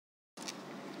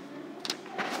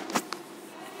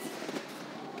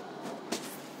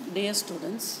Dear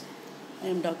students, I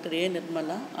am Dr. A.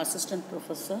 Nirmala, Assistant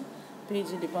Professor,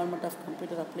 PG Department of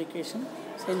Computer Application,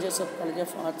 St.Joseph College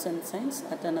of Arts and Science,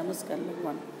 Autonomous Cuddalore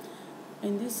 1.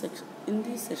 In this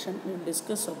session, we will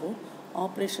discuss about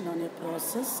operation on a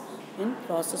process in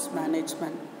process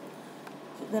management.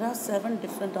 There are 7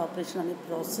 different operations on a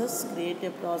process: create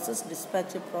a process,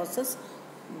 dispatch a process,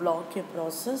 block a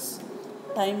process,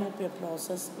 time up a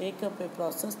process, wake up a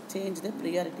process, change the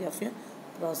priority of a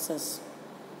process.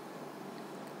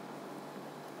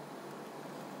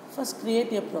 First,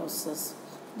 create a process.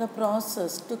 To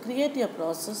create a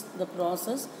process,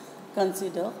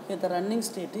 consider here the running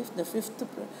state is the 5th.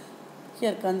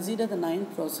 Here consider the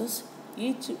 9th process.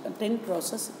 Each 10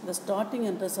 process, the starting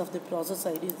address of the process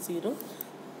ID is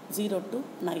 0 to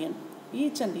 9.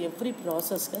 Each and every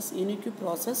process has unique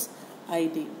process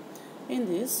ID. In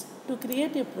this, to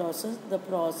create a process, the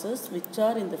process which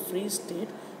are in the free state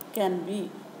can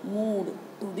be moved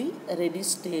to the ready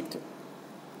state.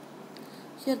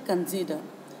 Here consider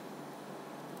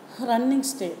running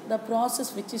state. The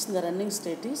process which is in the running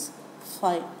state is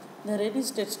 5. The ready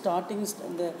state starting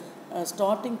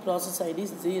process ID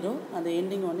is 0 and the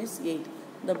ending one is 8.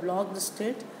 The blocked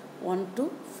state 1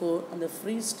 to 4 and the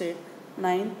free state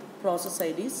 9th process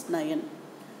ID is 9.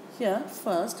 Here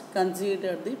first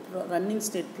consider the running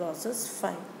state process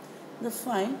 5. The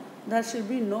 5, there should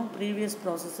be no previous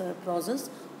process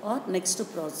or next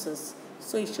process.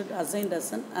 So it should assign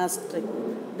as an asterisk.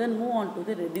 Then move on to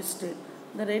the ready state.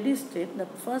 The ready state, the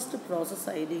first process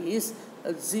ID is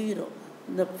 0.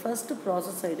 The first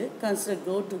process ID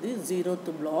go to the 0th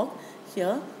block.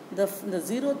 Here the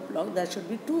 0th block, there should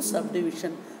be 2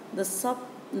 subdivision. The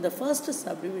first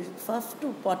subdivision, first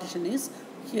partition is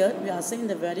here we assign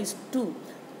the values 2.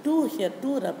 2 here,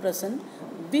 2 represent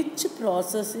which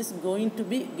process is going to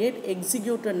be get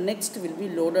executed next will be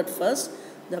loaded first.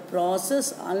 The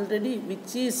process already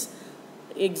which is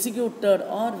executed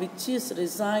or which is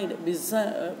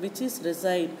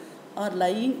reside or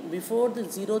lying before the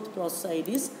 0th process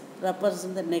IDs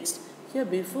represent the next. Here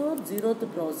before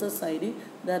 0th process ID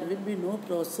there will be no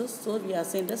process, so we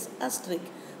assign as asterisk.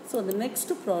 So the next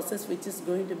process which is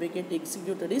going to be get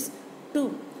executed is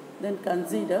 2. Then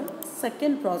consider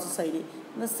second process ID.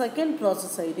 The second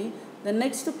process ID, the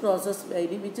next process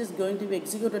ID which is going to be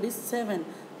executed is 7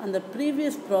 and the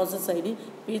previous process ID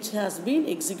which has been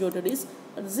executed is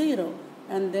 0,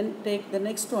 and then take the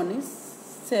next one is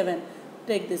 7.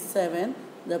 Take this 7,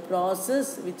 the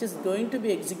process which is going to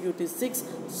be executed is 6,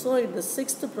 so the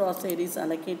 6th process ID is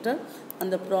allocated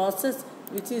and the process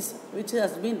which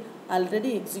has been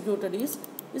already executed is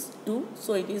 2,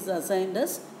 so it is assigned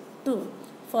as 2.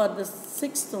 For the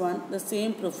 6th one, the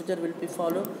same procedure will be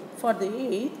followed. For the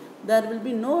 8th, there will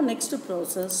be no next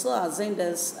process, so assigned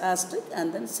as asterisk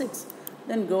and then 6.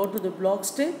 Then go to the block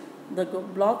state. The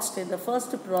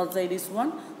first process ID is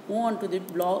 1. Move on to the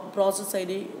process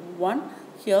ID 1.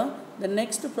 Here, the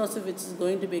next process which is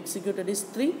going to be executed is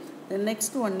 3. The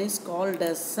next one is called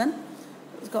as an.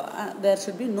 There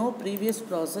should be no previous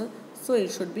process, so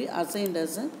it should be assigned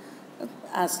as an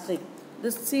asterisk.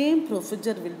 The same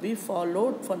procedure will be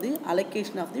followed for the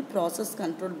allocation of the process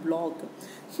control block.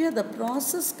 Here the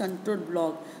process control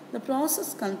block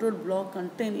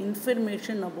contains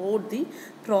information about the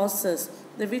process,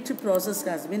 which process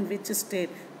has been, which state,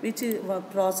 which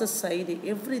process ID,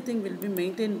 everything will be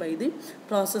maintained by the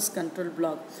process control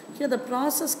block. Here the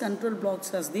process control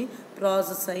blocks has the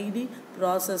process ID,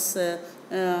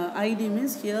 ID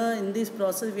means here in this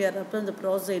process we are representing the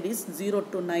process ID is 0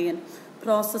 to 9.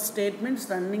 Process statements,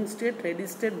 running state, ready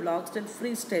state, block state,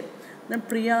 free state. Then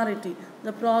priority.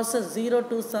 The process 0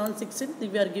 to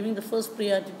 716, we are giving the first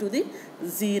priority to the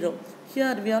 0.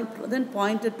 Here we are then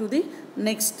pointed to the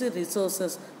next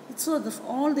resources. So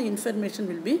all the information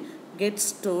will be get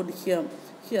stored here.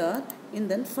 Here in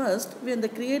then first when the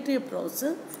creative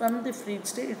process from the free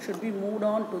state it should be moved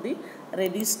on to the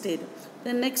ready state.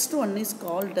 The next one is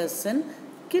called as an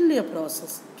kill a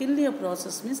process. Kill a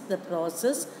process means the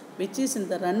process which is in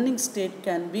the running state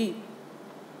can be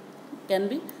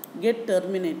get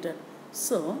terminated.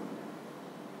 So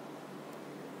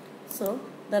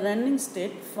the running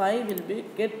state 5 will be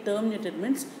get terminated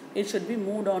means it should be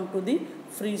moved on to the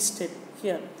free state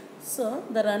here. So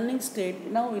the running state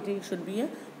now it should be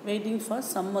waiting for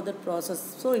some other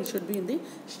process, so it should be in the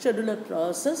scheduler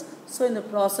process. So in the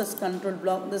process control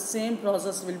block the same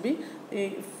process will be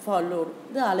followed.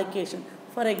 The allocation,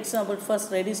 for example,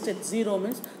 first ready state 0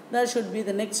 means there should be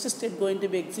the next state going to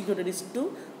be executed is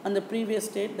 2 and the previous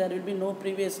state there will be no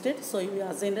previous state, so you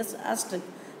assign as asterisk.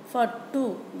 For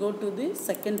 2, go to the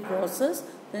second process.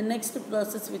 The next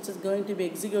process which is going to be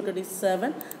executed is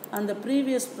 7, and the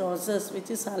previous process which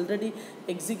is already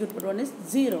executed one is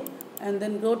 0. And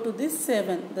then go to this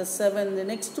 7. The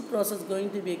next process going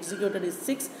to be executed is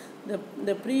 6.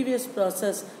 The previous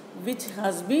process which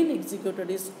has been executed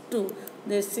is 2.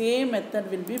 The same method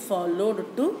will be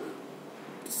followed to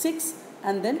 6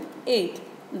 and then 8.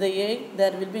 The 8,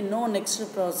 there will be no next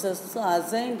process. So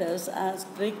assigned as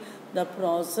asterisk the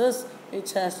process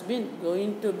which has been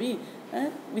going to be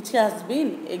which has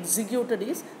been executed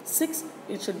is 6.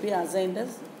 It should be assigned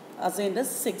as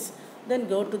 6. Then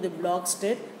go to the block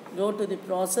state. Go to the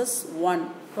process 1,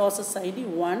 process ID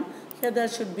 1. Here there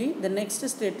should be the next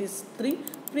state is 3.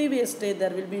 Previous state there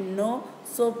will be no,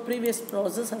 so previous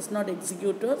process has not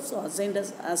executed, so assigned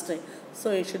as asterisk.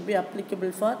 So it should be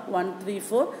applicable for 1, 3,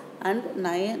 4 and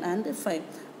 9 and 5.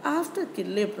 After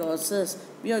Cuddalore process,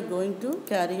 we are going to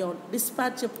carry out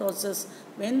dispatch process.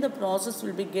 When the process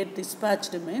will be get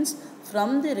dispatched means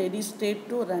from the ready state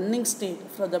to running state.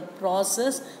 For the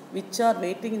process which are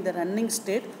waiting in the running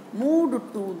state,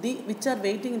 moved to the which are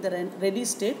waiting in the ready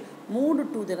state,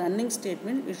 moved to the running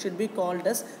statement, it should be called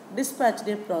as dispatch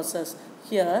process.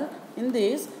 Here in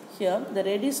this, here the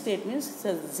ready statement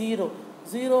says 0.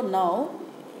 0 now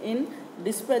in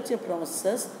dispatch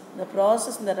process, the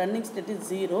process in the running state is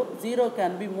 0. 0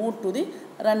 can be moved to the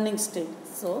running state.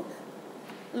 So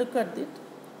look at it.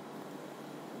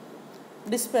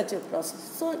 Dispatch process.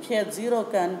 So here 0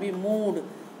 can be moved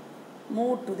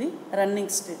to the running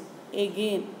state.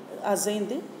 Again assign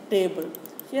the table.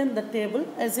 Here in the table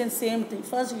assign same thing.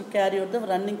 First you carry out the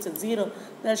running state 0.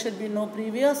 There should be no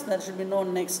previous, there should be no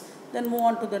next. Then move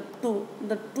on to the 2.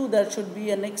 The 2 there should be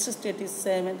a next state is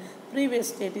 7. Previous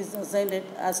state is assigned at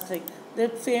asterisk. The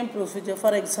same procedure.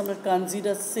 For example,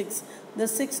 consider 6. The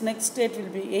 6 next state will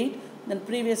be 8. Then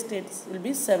previous state will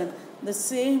be 7. The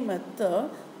same method,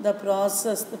 the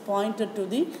process, the pointer to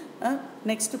the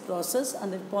next process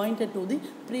and the pointer to the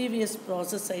previous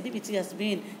process ID which has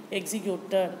been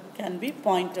executed can be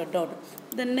pointed out.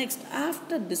 The next,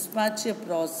 after dispatch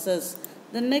process,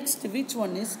 the next which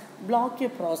one is block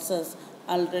process.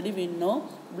 Already we know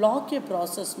block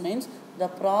process means the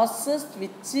process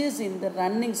which is in the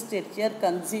running state. Here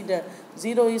consider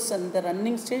 0 is in the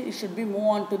running state, it should be move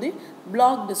on to the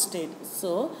blocked state.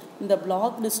 So in the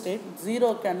blocked state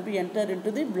 0 can be entered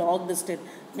into the blocked state.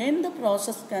 When the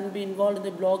process can be involved in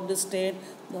the blocked state,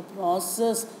 the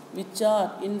process which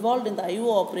are involved in the IO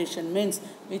operation means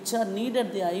which are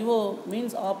needed the IO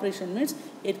means operation means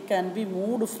it can be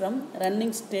moved from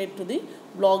running state to the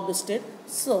blocked state.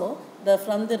 So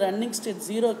from the running state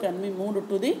 0 can be moved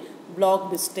to the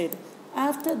blocked state.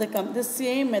 After the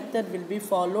same method will be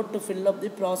followed to fill up the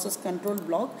process control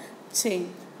block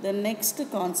chain. The next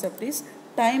concept is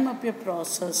time up a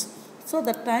process. So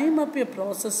the time up a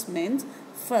process means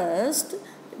first,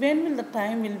 when will the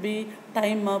time will be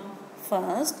time up?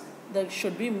 First, that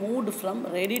should be moved from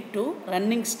ready to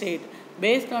running state.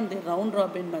 Based on the round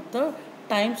robin method,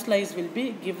 time slice will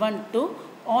be given to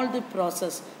all the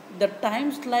process. The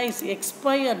time slice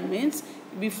expired means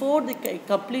before the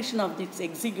completion of this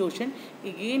execution,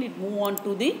 again it move on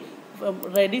to the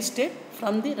ready state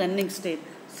from the running state.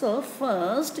 So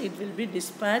first it will be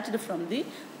dispatched from the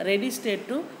ready state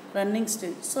to running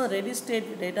state. So ready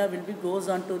state data will be goes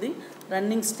on to the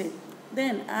running state.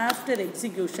 Then after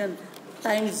execution,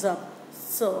 time's up.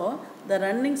 So the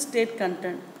running state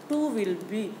content 2 will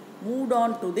be moved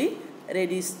on to the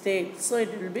ready state. So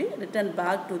it will be returned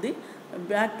back to the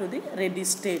ready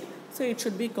state. So it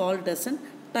should be called as a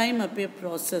time up a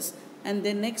process. And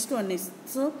the next one is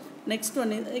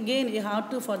again you have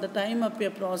to, for the time up a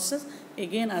process,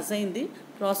 again assign the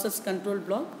process control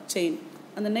block chain.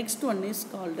 And the next one is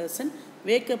called as an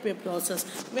wake up a process.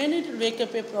 When it will wake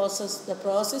up a process, the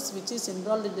process which is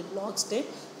involved in the block state,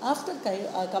 after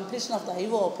completion of the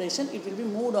IO operation, it will be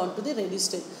moved on to the ready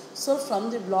state. So from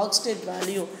the block state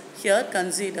value, here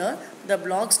consider the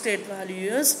block state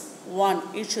value is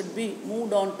 1. It should be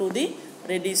moved on to the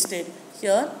ready state.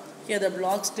 Here the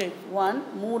block state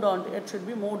 1 moved on, it should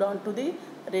be moved on to the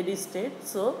ready state.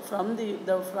 So from the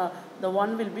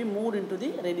 1 will be moved into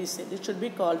the ready state. It should be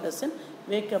called as an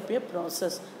wake up a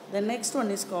process. The next one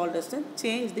is called as an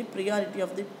change the priority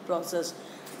of the process.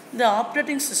 The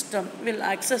operating system will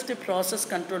access the process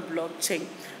control block chain.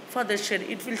 For the schedule,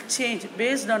 it will change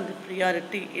based on the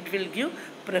priority. It will give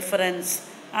preference.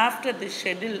 After the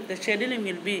scheduling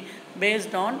will be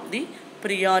based on the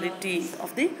priority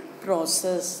of the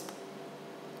process.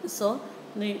 So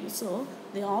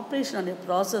the operation on a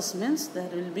process means there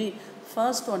will be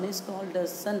first one is called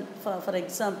as for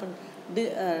example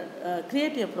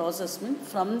create a process means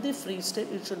from the free state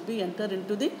it should be entered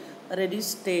into the ready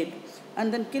state.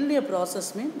 And then kill a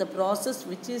process means the process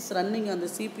which is running on the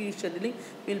CPU scheduling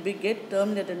will be get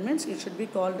terminated means it should be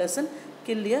called as an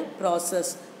kill a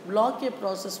process. Block a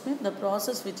process means the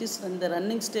process which is in the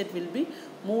running state will be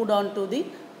moved on to the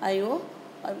IO,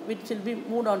 which will be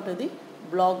moved on to the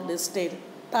blocked state.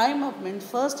 Time up means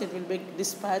first it will be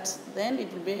dispatched, then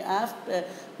it will be after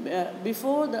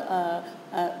before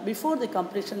the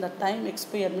completion the time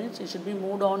expired means it should be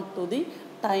moved on to the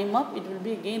time up. It will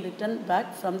be again returned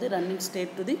back from the running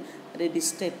state to the ready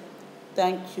state.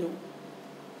 Thank you.